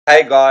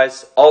Hey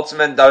guys,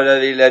 Ultimate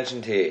WWE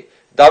Legend here.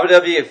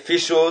 WWE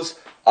officials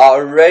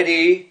are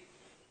already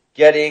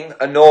getting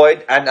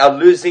annoyed and are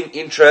losing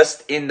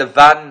interest in the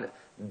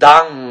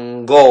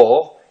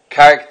Fandango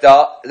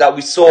character that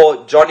we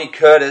saw Johnny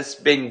Curtis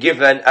being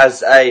given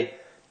as a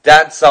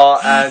dancer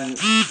and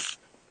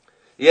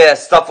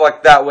stuff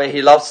like that, where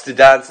he loves to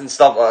dance and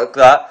stuff like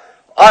that.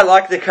 I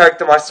like the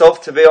character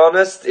myself, to be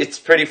honest. It's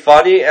pretty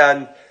funny,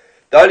 and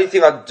the only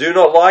thing I do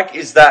not like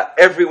is that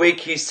every week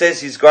he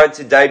says he's going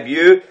to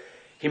debut,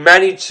 he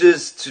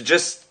manages to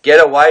just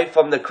get away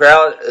from the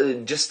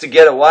crowd, just to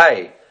get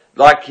away.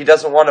 Like, he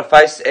doesn't want to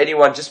face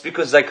anyone just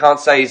because they can't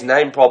say his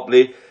name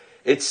properly.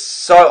 It's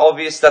so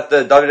obvious that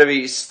the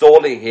WWE is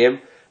stalling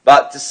him,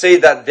 but to see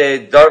that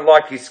they don't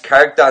like his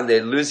character and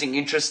they're losing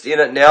interest in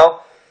it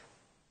now,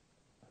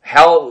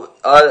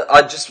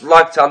 I just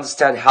like to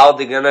understand how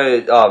they're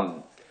going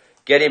to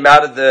get him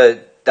out of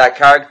that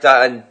character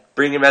and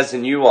bring him as a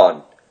new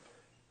one.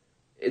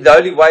 The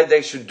only way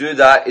they should do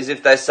that is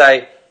if they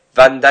say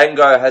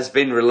Fandango has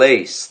been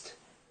released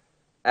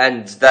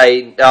and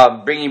they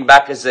bring him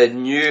back as a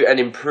new and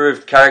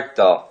improved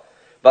character.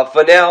 But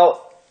for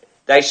now,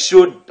 I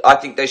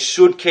think they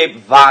should keep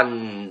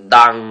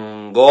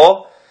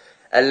Fandango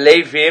and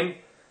leave him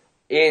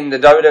in the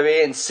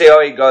WWE and see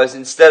how he goes,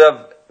 instead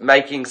of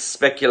making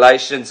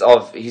speculations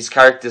of his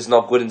character's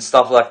not good and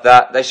stuff like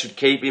that. They should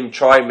keep him,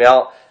 try him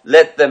out,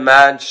 let the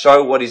man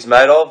show what he's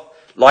made of.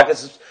 Like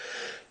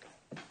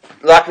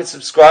and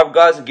subscribe,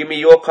 guys, and give me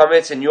your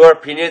comments and your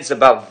opinions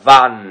about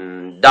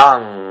Fandango.